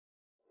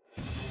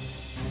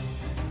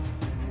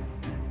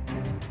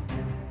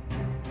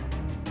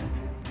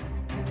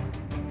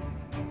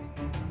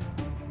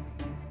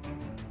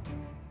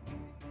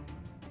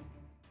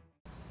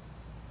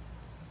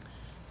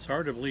It's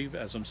hard to believe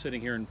as I'm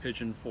sitting here in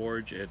Pigeon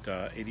Forge at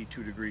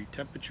 82-degree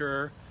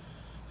temperature.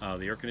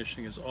 The air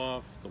conditioning is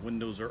off, the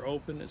windows are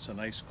open, it's a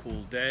nice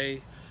cool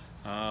day.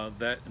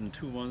 That in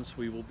 2 months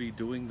we will be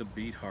doing the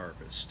beet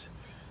harvest.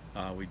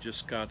 We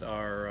just got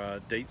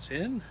our dates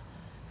in,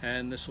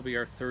 and this will be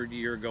our 3rd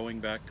year going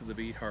back to the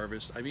beet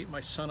harvest. I meet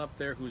my son up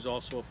there, who's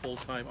also a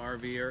full-time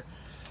RVer,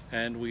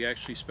 and we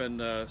actually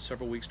spend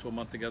several weeks to a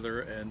month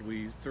together, and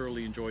we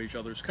thoroughly enjoy each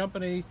other's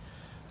company,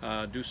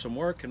 do some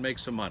work, and make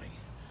some money.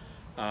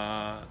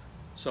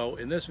 So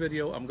in this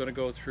video I'm going to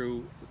go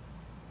through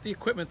the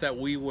equipment that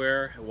we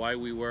wear, why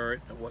we wear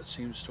it, what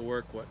seems to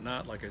work, what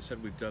not. Like I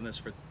said, we've done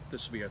this will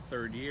be our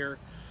 3rd year.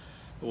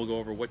 We'll go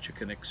over what you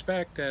can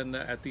expect, and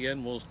at the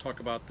end we'll talk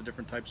about the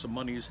different types of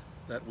monies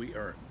that we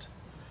earned.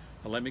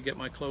 Now let me get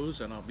my clothes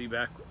and I'll be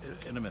back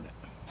in a minute.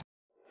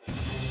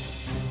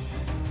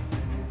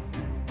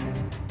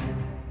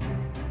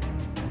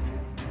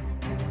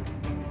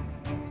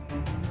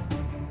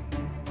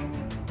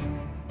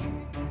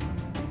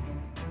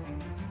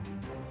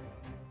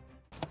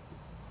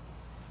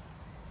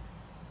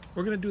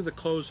 We're going to do the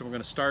clothes, and we're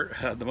going to start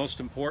the most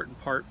important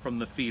part from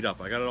the feet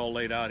up. I got it all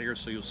laid out here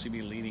so you'll see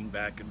me leaning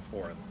back and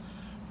forth.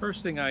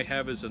 First thing I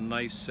have is a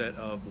nice set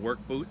of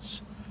work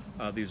boots.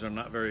 These are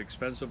not very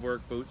expensive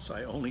work boots.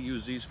 I only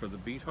use these for the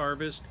beet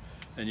harvest,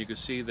 and you can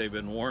see they've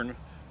been worn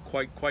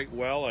quite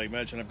well. I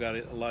imagine I've got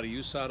a lot of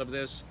use out of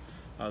this.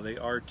 They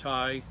are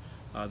tie.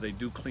 They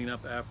do clean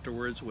up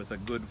afterwards with a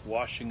good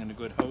washing and a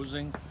good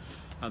hosing.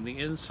 On the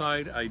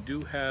inside I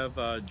do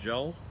have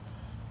gel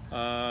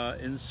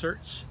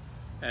inserts.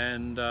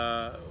 And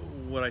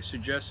what I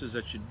suggest is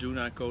that you do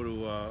not go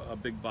to a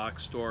big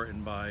box store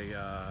and buy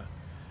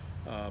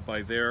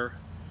their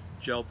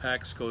gel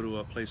packs. Go to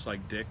a place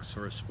like Dick's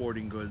or a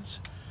Sporting Goods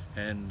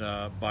and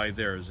buy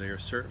theirs. They are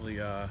certainly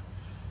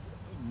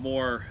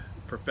more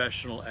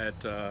professional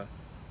at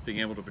being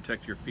able to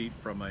protect your feet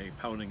from a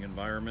pounding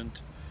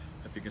environment.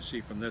 If you can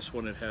see from this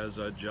one, it has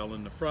gel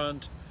in the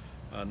front,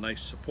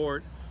 nice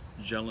support,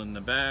 gel in the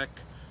back.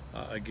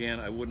 Again,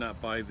 I would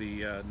not buy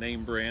the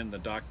name brand, the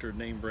doctor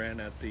name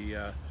brand at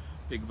the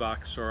big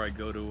box store. I'd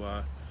go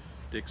to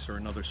Dick's or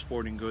another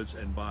Sporting Goods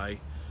and buy,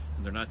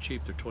 and they're not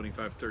cheap, they're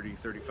 $25, $30,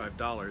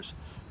 $35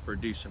 for a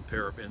decent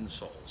pair of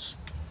insoles.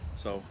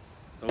 So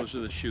those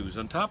are the shoes.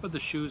 On top of the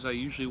shoes, I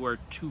usually wear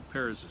 2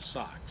 pairs of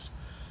socks.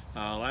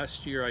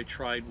 Last year I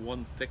tried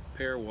one thick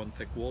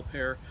wool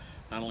pair.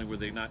 Not only were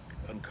they not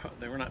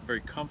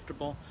very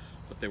comfortable,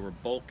 but they were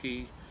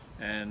bulky,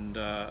 and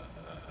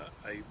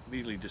I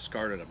immediately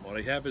discarded them. What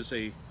I have is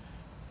a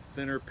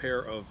thinner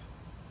pair of,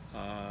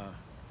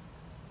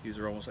 these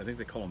are almost, I think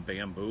they call them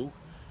bamboo,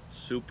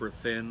 super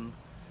thin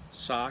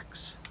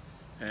socks,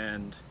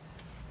 and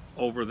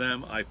over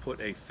them I put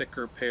a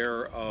thicker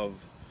pair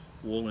of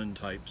woolen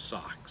type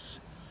socks.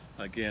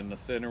 Again, the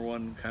thinner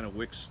one kind of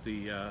wicks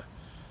the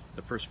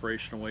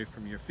perspiration away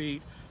from your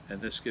feet,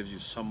 and this gives you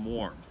some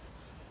warmth.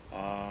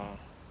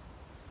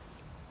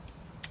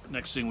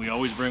 Next thing we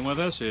always bring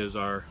with us is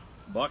our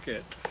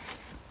bucket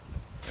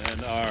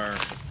and our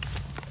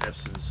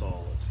Epsom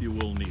salt. You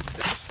will need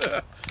this,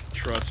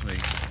 trust me.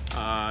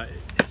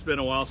 It's been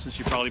a while since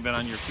you've probably been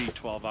on your feet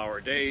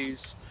 12-hour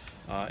days.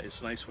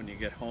 It's nice when you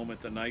get home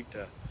at the night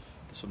to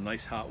some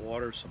nice hot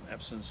water, some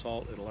Epsom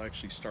salt. It'll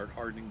actually start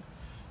hardening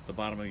the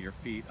bottom of your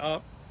feet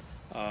up.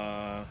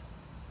 I'll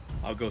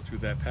go through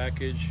that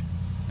package,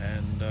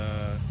 and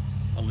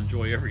I'll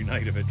enjoy every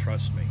night of it,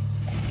 trust me.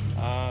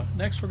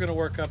 Next we're going to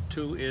work up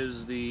to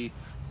is the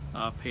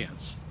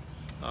pants.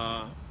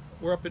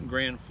 We're up in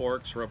Grand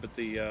Forks. We're up at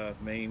the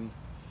main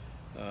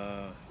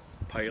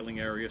piling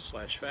area /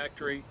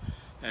 factory,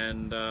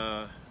 and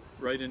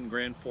right in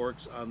Grand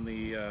Forks on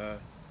the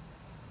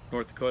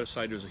North Dakota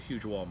side there's a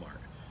huge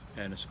Walmart,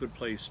 and it's a good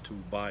place to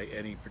buy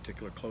any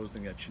particular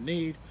clothing that you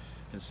need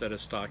instead of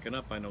stocking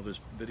up. I know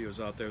there's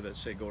videos out there that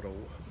say go to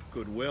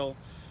Goodwill,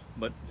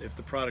 but if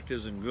the product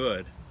isn't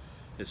good,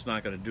 it's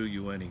not going to do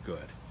you any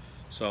good.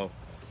 So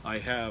I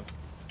have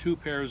 2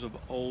 pairs of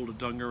old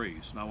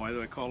dungarees. Now why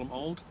do I call them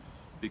old?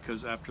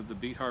 Because after the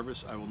beet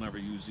harvest I will never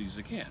use these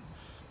again.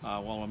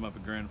 While I'm up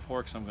at Grand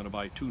Forks, I'm going to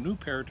buy 2 new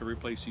pair to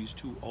replace these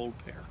 2 old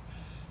pair.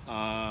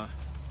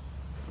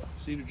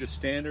 These are just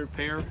standard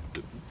pair.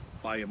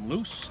 Buy them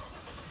loose.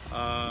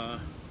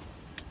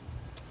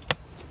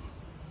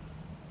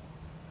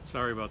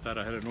 Sorry about that.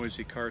 I had a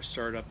noisy car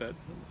start up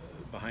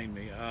behind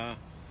me.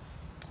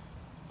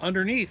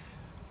 Underneath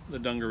the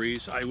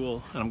dungarees,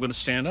 I'm going to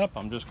stand up.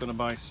 I'm just going to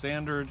buy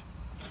standard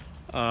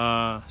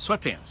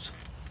sweatpants.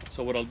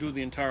 So what I'll do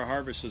the entire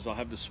harvest is I'll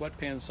have the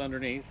sweatpants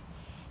underneath.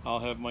 I'll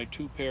have my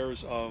 2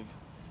 pairs of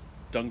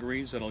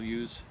dungarees that I'll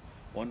use,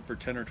 one for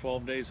 10 or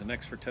 12 days, the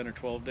next for 10 or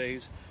 12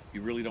 days.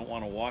 You really don't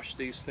want to wash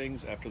these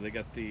things after they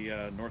got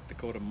the North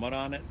Dakota mud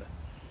on it.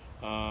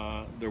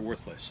 They're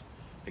worthless.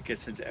 It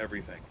gets into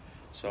everything.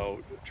 So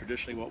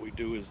traditionally what we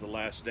do is the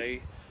last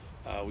day,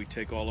 we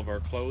take all of our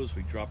clothes,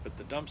 we drop it at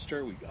the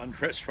dumpster, we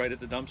undress right at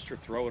the dumpster,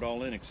 throw it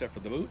all in except for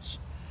the boots,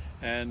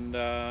 and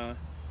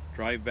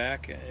drive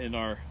back in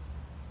our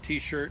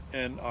t-shirt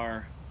and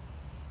our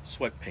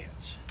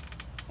sweatpants.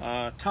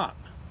 Top.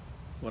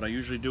 What I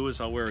usually do is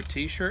I'll wear a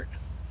t-shirt,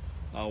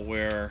 I'll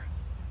wear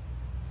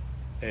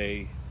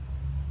a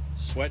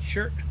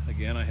sweatshirt.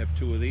 Again, I have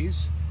 2 of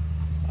these.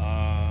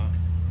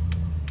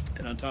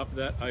 And on top of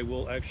that, I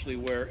will actually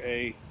wear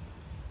a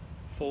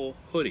full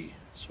hoodie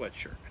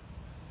sweatshirt.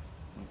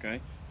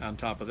 Okay, on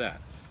top of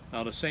that.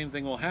 Now the same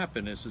thing will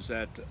happen is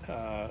that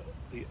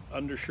the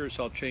undershirts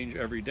I'll change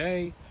every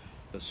day,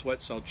 the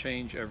sweats I'll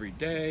change every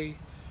day,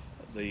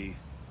 the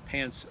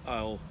pants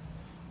I'll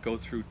go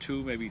through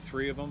 2, maybe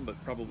 3 of them,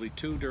 but probably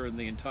 2 during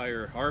the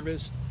entire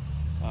harvest.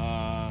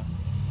 The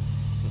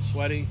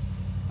sweaty,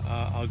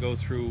 I'll go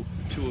through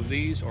 2 of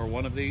these or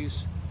 1 of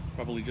these,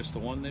 probably just the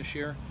 1 this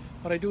year.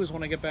 What I do is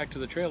when I get back to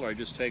the trailer, I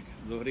just take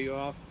the hoodie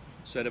off,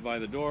 set it by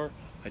the door.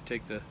 I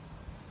take the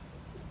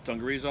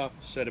dungarees off,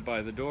 set it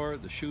by the door.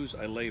 The shoes,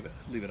 I leave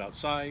it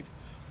outside.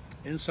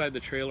 Inside the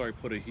trailer, I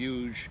put a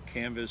huge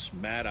canvas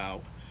mat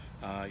out.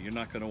 You're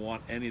not going to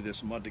want any of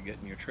this mud to get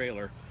in your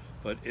trailer,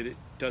 but it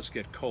does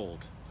get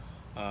cold.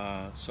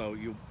 So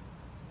you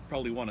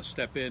probably want to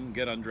step in,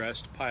 get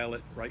undressed, pile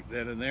it right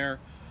then and there,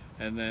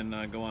 and then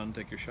go on and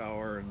take your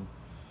shower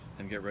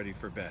and get ready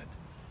for bed.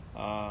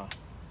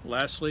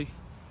 Lastly,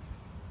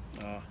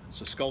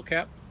 it's a skull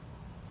cap.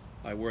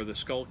 I wear the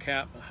skull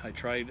cap. I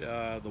tried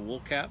the wool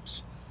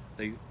caps.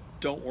 They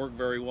don't work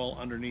very well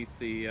underneath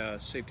the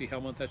safety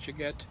helmet that you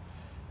get,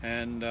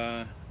 and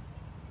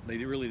they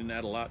really didn't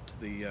add a lot to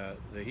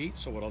the heat.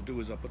 So what I'll do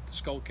is I'll put the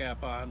skull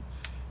cap on,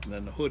 and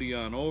then the hoodie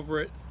on over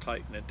it,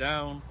 tighten it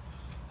down.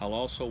 I'll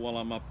also, while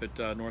I'm up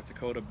at North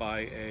Dakota,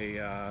 buy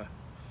a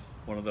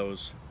one of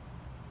those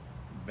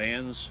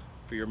bands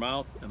for your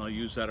mouth, and I'll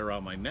use that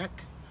around my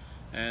neck,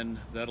 and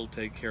that'll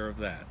take care of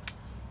that.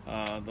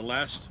 The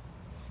last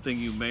thing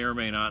you may or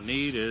may not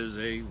need is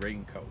a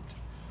raincoat.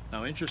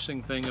 Now,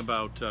 interesting thing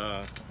about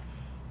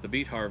the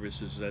beet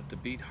harvest is that the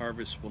beet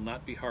harvest will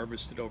not be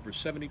harvested over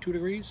 72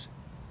 degrees.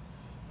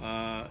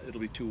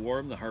 It'll be too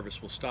warm. The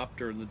harvest will stop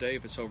during the day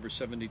if it's over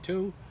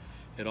 72.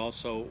 It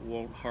also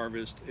won't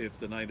harvest if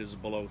the night is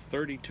below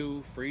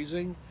 32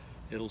 freezing.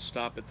 It'll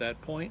stop at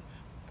that point,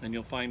 and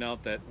you'll find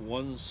out that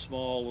one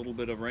small little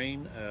bit of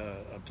rain,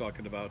 I'm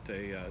talking about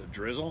a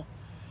drizzle,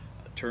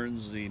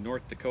 turns the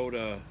North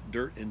Dakota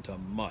dirt into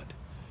mud.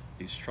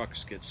 These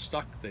trucks get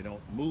stuck, they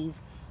don't move,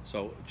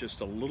 so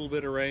just a little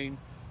bit of rain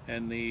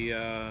and the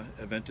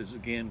event is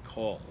again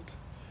called.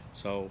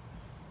 So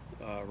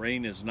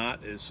rain is not,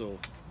 so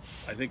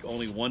I think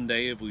only one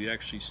day if we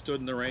actually stood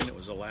in the rain. It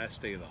was the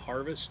last day of the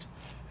harvest,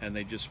 and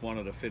they just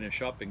wanted to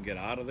finish up and get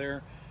out of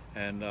there,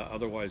 and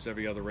otherwise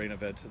every other rain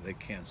event they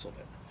canceled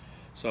it.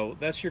 So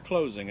that's your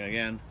closing.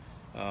 Again,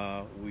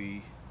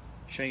 we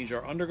change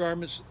our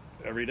undergarments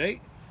every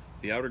day.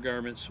 The outer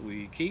garments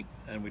we keep,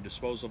 and we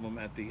dispose of them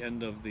at the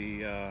end of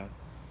the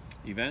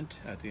event,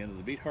 at the end of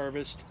the beet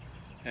harvest,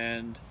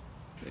 and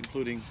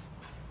including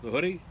the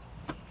hoodie,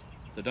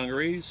 the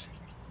dungarees,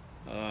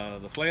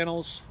 the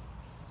flannels,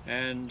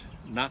 and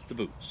not the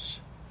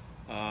boots.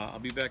 I'll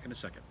be back in a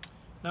second.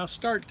 Now,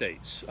 start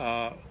dates.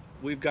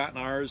 We've gotten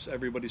ours.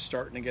 Everybody's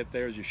starting to get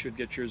theirs. You should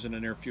get yours in the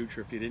near future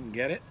if you didn't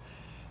get it.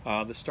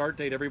 The start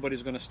date,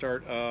 everybody's going to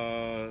start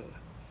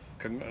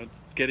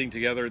getting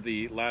together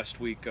the last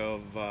week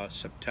of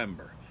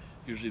September.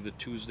 Usually the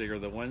Tuesday or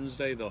the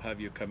Wednesday, they'll have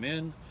you come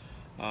in.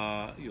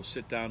 You'll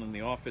sit down in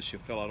the office,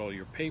 you'll fill out all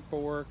your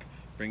paperwork,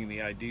 bring in the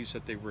IDs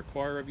that they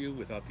require of you.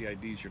 Without the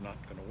IDs, you're not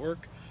going to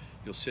work.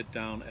 You'll sit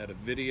down at a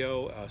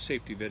video,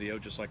 safety video,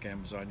 just like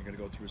Amazon. You're going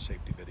to go through a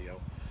safety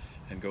video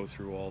and go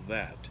through all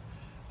that.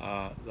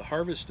 The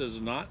harvest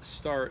does not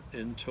start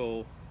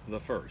until the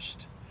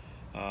 1st.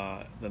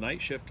 The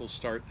night shift will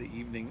start the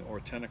evening or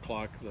 10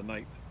 o'clock the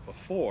night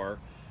before,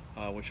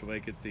 which will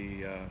make it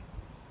the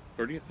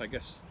 30th, I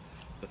guess,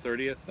 the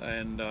 30th,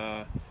 and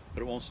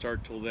but it won't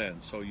start till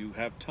then. So you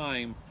have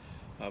time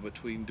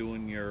between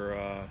doing your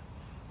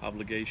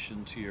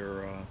obligation to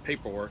your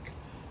paperwork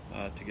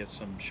to get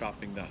some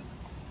shopping done.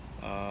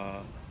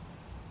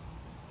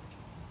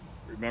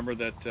 Remember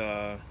that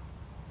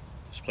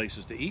there's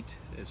places to eat.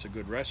 It's a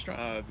good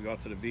restaurant. If you go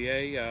out to the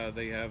VA,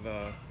 they have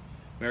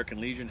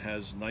American Legion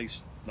has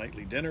nice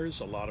nightly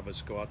dinners. A lot of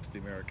us go out to the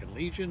American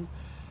Legion,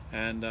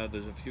 and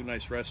there's a few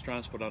nice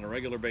restaurants, but on a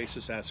regular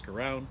basis ask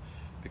around,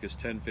 because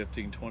 10,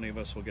 15, 20 of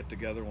us will get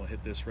together and we'll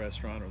hit this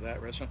restaurant or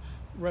that restaurant.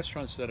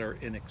 Restaurants that are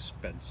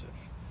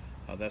inexpensive.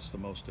 That's the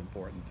most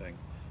important thing,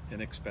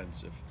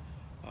 inexpensive.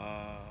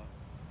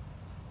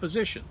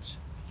 Positions.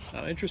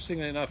 Now,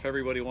 interestingly enough,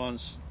 everybody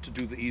wants to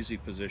do the easy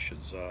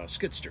positions.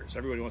 Skidsters.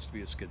 Everybody wants to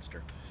be a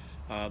skidster.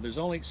 There's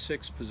only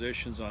 6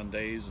 positions on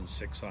days and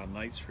 6 on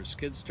nights for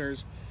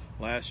skidsters.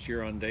 Last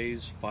year on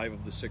days, 5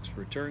 of the 6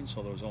 returned,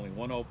 so there was only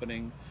 1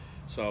 opening.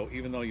 So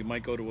even though you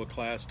might go to a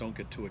class, don't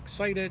get too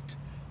excited.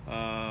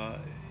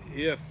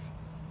 If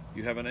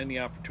you have any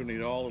opportunity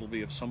at all, it'll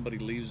be if somebody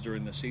leaves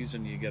during the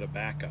season, you get a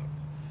backup.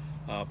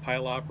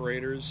 Pile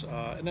operators,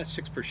 and that's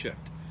 6 per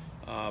shift.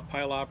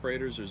 Pile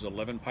operators, there's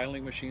 11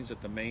 piling machines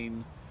at the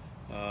main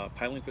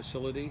piling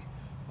facility.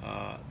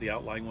 The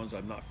outlying ones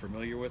I'm not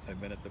familiar with. I've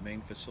been at the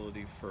main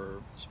facility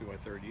for, this will be my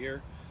 3rd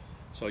year.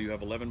 So you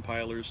have 11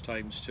 pilers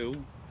times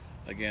 2.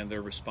 Again,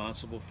 they're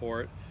responsible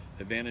for it.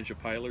 Advantage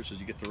of pilers is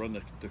you get to run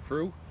the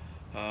crew.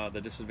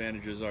 The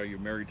disadvantages are you're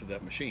married to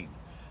that machine.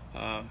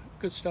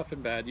 Good stuff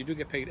and bad. You do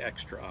get paid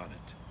extra on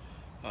it.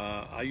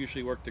 I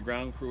usually work the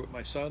ground crew with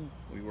my son.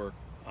 We work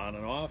on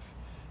and off.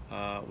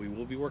 We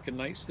will be working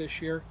nights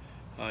this year.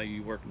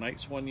 You work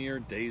nights one year,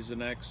 days the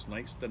next,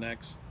 nights the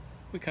next.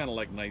 We kind of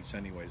like nights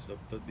anyways.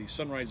 The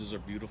sunrises are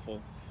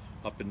beautiful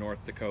up in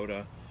North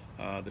Dakota.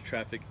 The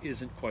traffic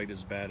isn't quite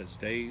as bad as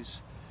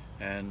days,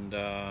 and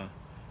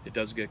it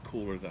does get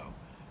cooler though.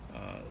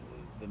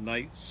 The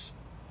nights,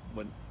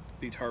 when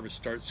Beet Harvest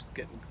starts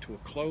getting to a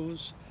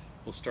close,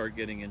 we'll start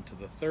getting into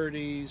the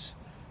 30s,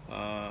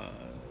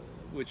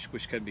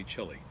 which can be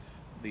chilly.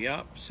 The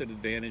opposite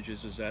advantage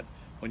is that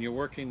when you're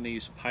working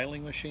these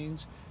piling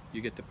machines,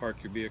 you get to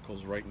park your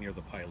vehicles right near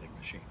the piling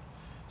machine.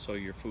 So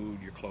your food,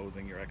 your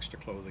clothing, your extra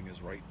clothing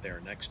is right there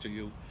next to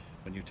you.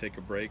 When you take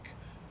a break,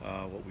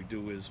 what we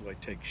do is I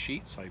take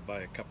sheets, I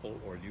buy a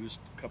couple or use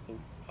a couple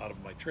out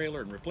of my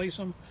trailer and replace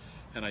them,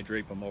 and I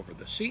drape them over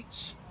the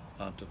seats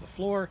onto the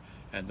floor,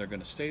 and they're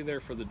going to stay there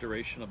for the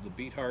duration of the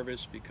Beet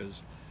Harvest,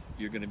 because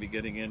you're going to be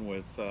getting in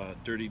with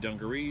dirty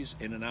dungarees,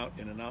 in and out,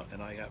 and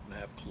I happen to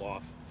have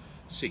cloth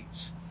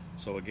seats.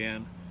 So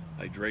again,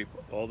 I drape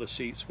all the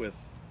seats with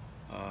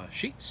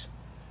sheets,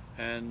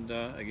 and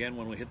again,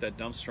 when we hit that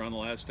dumpster on the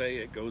last day,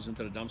 it goes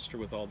into the dumpster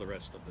with all the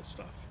rest of the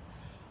stuff.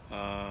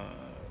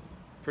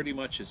 Pretty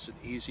much it's an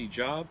easy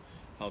job.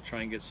 I'll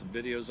try and get some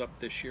videos up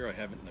this year. I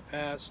haven't in the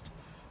past.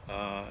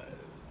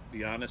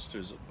 Be honest,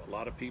 there's a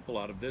lot of people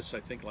out of this. I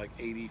think like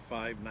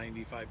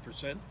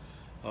 85–95%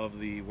 of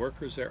the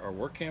workers there are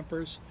work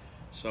campers.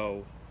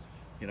 So,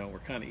 you know, we're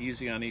kind of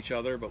easy on each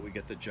other, but we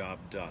get the job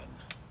done.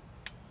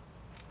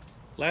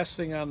 Last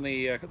thing on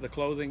the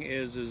clothing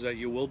is that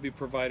you will be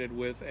provided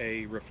with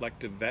a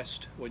reflective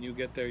vest when you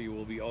get there. You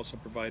will be also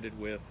provided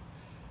with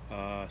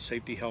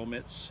safety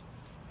helmets,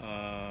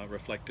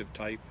 reflective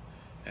type,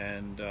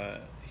 and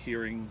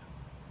hearing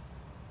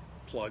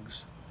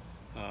plugs.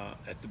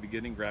 At the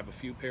beginning, grab a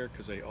few pair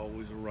because they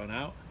always will run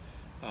out.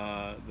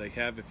 They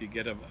have, if you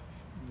get them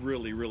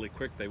really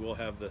quick, they will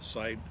have the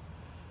side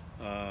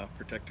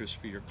protectors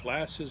for your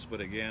glasses,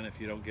 but again,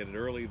 if you don't get it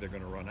early, they're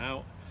going to run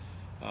out.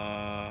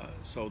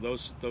 So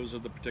those are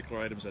the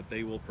particular items that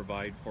they will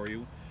provide for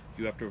you.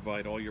 You have to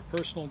provide all your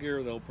personal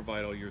gear, they'll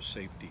provide all your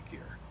safety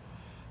gear.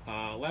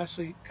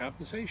 Lastly,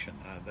 compensation.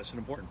 That's an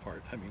important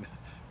part. I mean,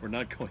 we're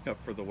not going up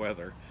for the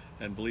weather,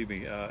 and believe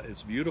me,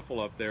 it's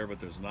beautiful up there, but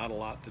there's not a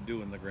lot to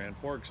do in the Grand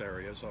Forks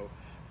area, so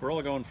we're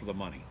all going for the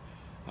money.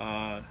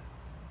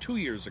 2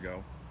 years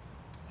ago,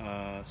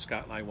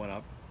 Scott and I went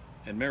up,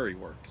 and Mary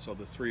worked, so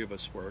the three of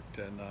us worked,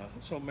 and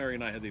so Mary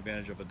and I had the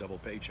advantage of a double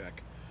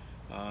paycheck.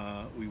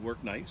 We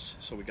worked nights,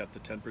 so we got the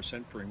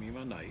 10% premium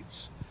on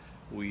nights.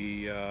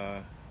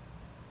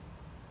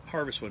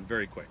 Harvest went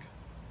very quick.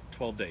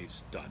 12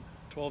 days, done.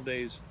 12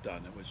 days,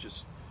 done. It was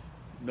just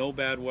no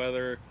bad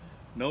weather,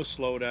 no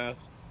slowdown.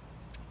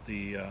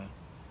 The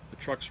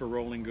trucks were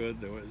rolling good.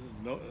 There was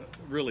no,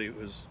 really, it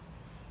was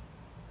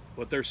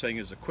what they're saying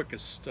is the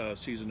quickest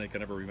season they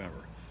can ever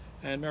remember.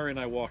 And Mary and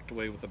I walked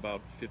away with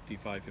about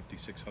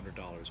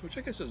 $5,500–$600, which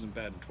I guess isn't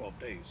bad in 12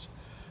 days,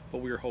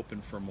 but we were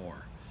hoping for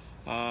more.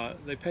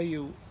 They pay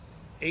you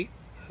 8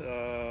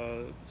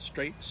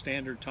 straight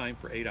standard time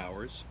for 8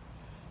 hours,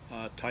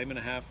 time and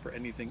a half for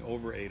anything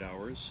over 8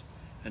 hours,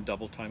 and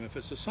double time if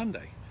it's a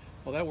Sunday.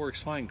 Well, that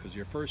works fine because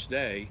your first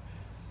day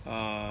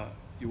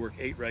you work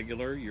 8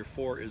 regular, your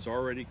 4 is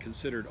already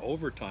considered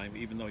overtime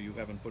even though you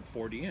haven't put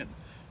 40 in.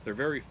 They're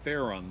very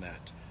fair on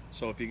that.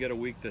 So if you get a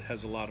week that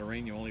has a lot of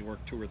rain, you only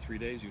work 2 or 3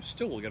 days, you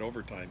still will get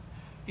overtime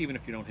even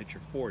if you don't hit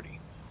your 40.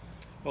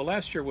 Well,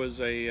 last year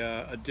was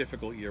a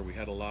difficult year. We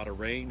had a lot of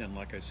rain, and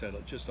like I said,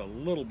 just a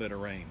little bit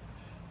of rain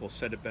will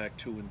set it back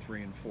 2 and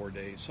 3 and 4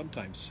 days,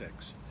 sometimes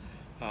 6.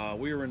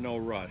 We were in no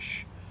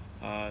rush,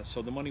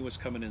 so the money was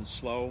coming in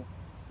slow,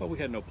 but we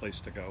had no place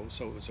to go.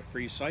 So it was a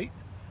free site,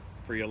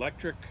 free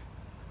electric,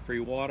 free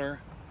water,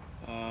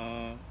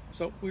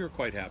 so we were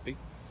quite happy,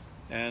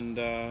 and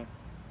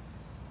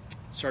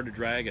started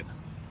dragging.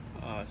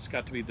 It's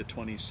got to be the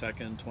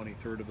 22nd,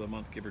 23rd of the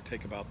month, give or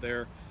take about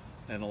there.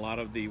 And a lot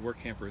of the work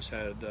campers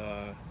had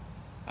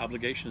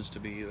obligations to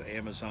be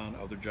Amazon,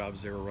 other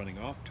jobs they were running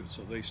off to,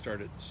 so they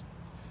started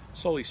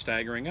slowly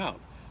staggering out.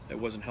 It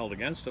wasn't held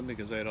against them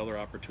because they had other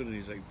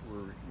opportunities they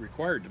were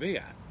required to be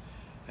at,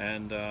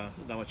 and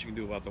not much you can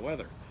do about the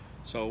weather.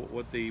 So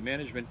what the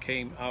management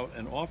came out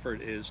and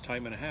offered is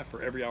time and a half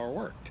for every hour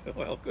worked.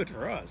 Well, good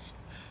for us.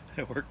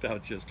 It worked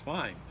out just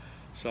fine.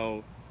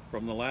 So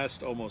from the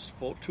last almost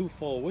 2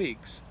 full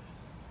weeks,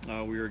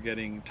 we were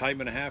getting time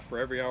and a half for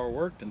every hour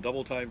worked and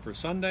double time for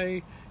Sunday.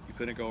 You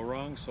couldn't go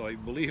wrong. So I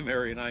believe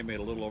Mary and I made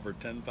a little over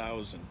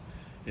 $10,000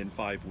 in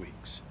 5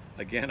 weeks.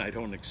 Again, I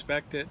don't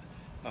expect it.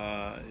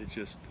 It's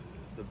just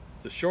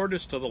the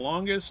shortest to the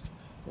longest.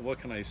 Well, what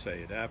can I say?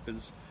 It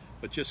happens.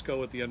 But just go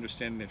with the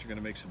understanding that you're going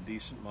to make some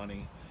decent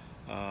money,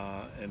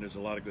 and there's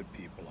a lot of good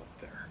people up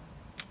there.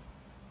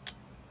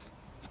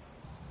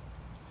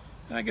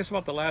 And I guess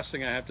about the last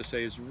thing I have to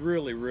say is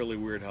really, really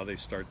weird how they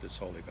start this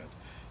whole event.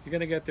 You're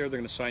going to get there, they're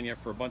going to sign you up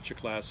for a bunch of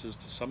classes.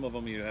 To some of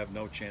them you have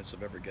no chance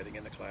of ever getting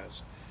into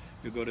class.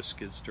 You'll go to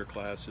skidster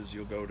classes,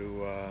 you'll go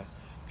to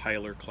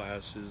piler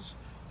classes,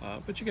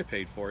 but you get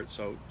paid for it.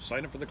 So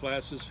sign up for the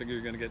classes, figure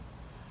you're going to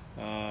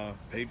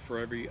get paid for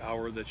every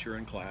hour that you're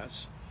in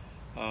class.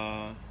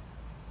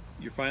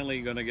 You're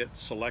finally going to get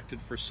selected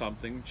for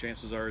something.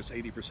 Chances are it's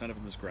 80% of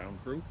them is ground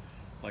crew.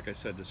 Like I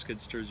said, the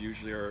skidsters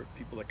usually are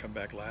people that come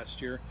back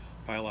last year.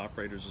 Pile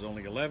operators is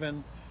only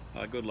 11.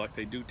 Good luck.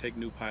 They do take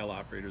new pile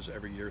operators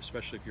every year,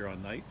 especially if you're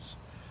on nights.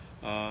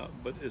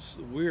 But it's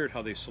weird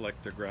how they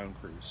select their ground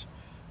crews.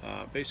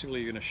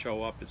 Basically, you're going to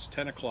show up. It's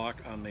 10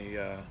 o'clock on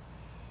the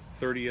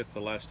 30th,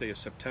 the last day of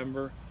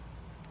September,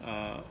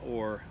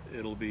 or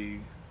it'll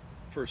be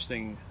first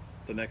thing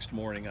the next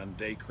morning on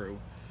day crew.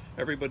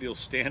 Everybody will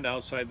stand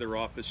outside their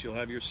office. You'll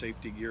have your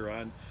safety gear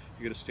on.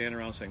 You're going to stand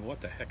around saying,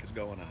 what the heck is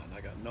going on?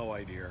 I got no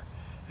idea.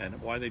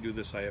 And why they do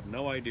this, I have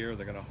no idea.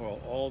 They're going to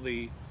haul all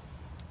the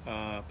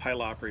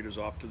pile operators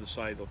off to the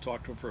side. They'll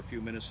talk to them for a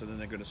few minutes, and then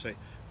they're going to say,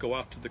 go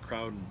out to the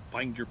crowd and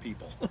find your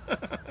people.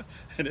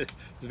 And it's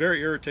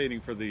very irritating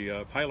for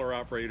the piler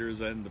operators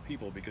and the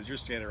people, because you're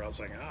standing around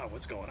saying,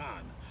 what's going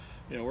on?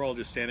 You know, we're all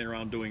just standing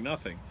around doing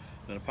nothing.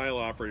 And the pile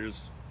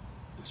operators,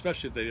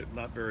 especially if they're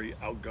not very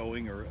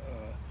outgoing or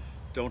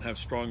don't have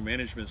strong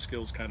management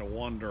skills, kind of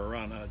wander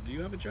around. Do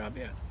you have a job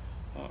yet?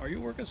 Are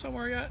you working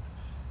somewhere yet?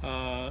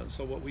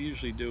 So what we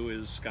usually do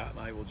is Scott and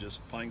I will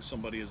just find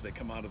somebody as they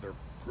come out of their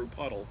group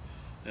huddle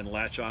and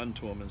latch on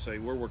to them and say,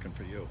 we're working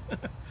for you.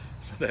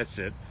 So that's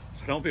it.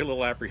 So don't be a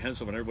little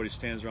apprehensive when everybody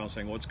stands around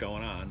saying, what's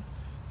going on?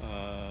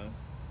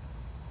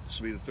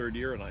 This will be the third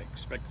year, and I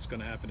expect it's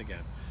going to happen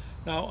again.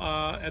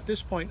 Now, at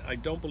this point, I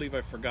don't believe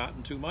I've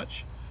forgotten too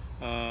much.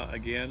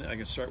 Again, I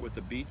can start with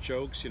the beat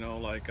jokes, you know,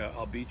 like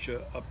I'll beat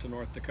you up to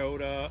North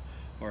Dakota,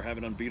 or have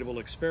an unbeatable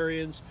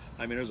experience.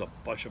 I mean, there's a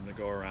bunch of them to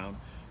go around.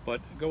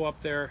 But go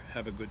up there,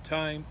 have a good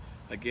time.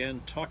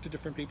 Again, talk to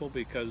different people,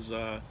 because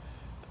on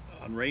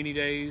rainy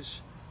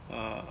days,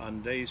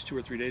 on days 2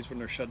 or 3 days when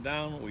they're shut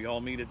down, we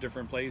all meet at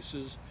different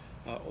places.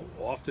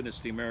 Often it's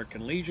the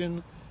American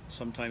Legion.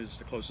 Sometimes it's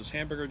the closest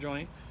hamburger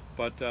joint.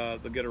 But they'll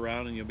get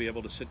around and you'll be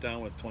able to sit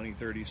down with 20,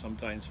 30,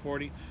 sometimes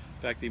 40. In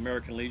fact, the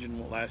American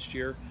Legion last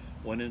year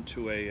went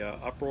into a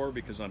uproar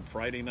because on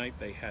Friday night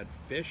they had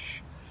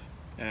fish,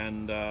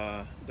 and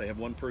they have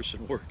one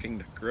person working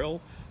the grill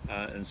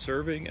and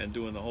serving and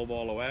doing the whole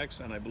ball of wax,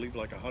 and I believe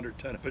like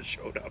 110 of us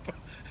showed up.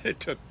 It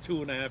took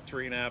 2.5,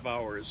 3.5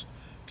 hours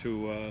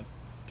to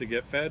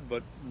get fed,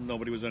 but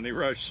nobody was in any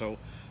rush, so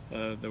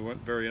they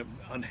weren't very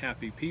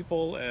unhappy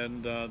people,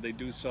 and they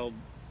do sell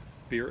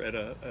beer at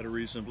a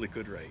reasonably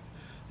good rate.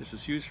 This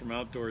is Hughes from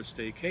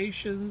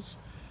Outdoorstaycations.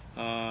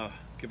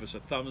 Give us a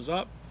thumbs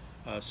up,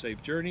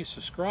 safe journey,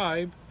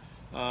 subscribe,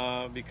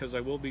 because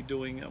I will be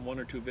doing 1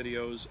 or 2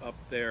 videos up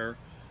there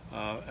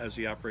as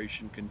the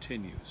operation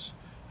continues.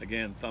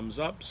 Again, thumbs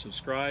up,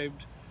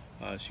 subscribed.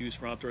 It's Hughes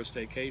from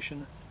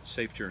Outdoorstaycation.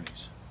 Safe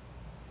journeys.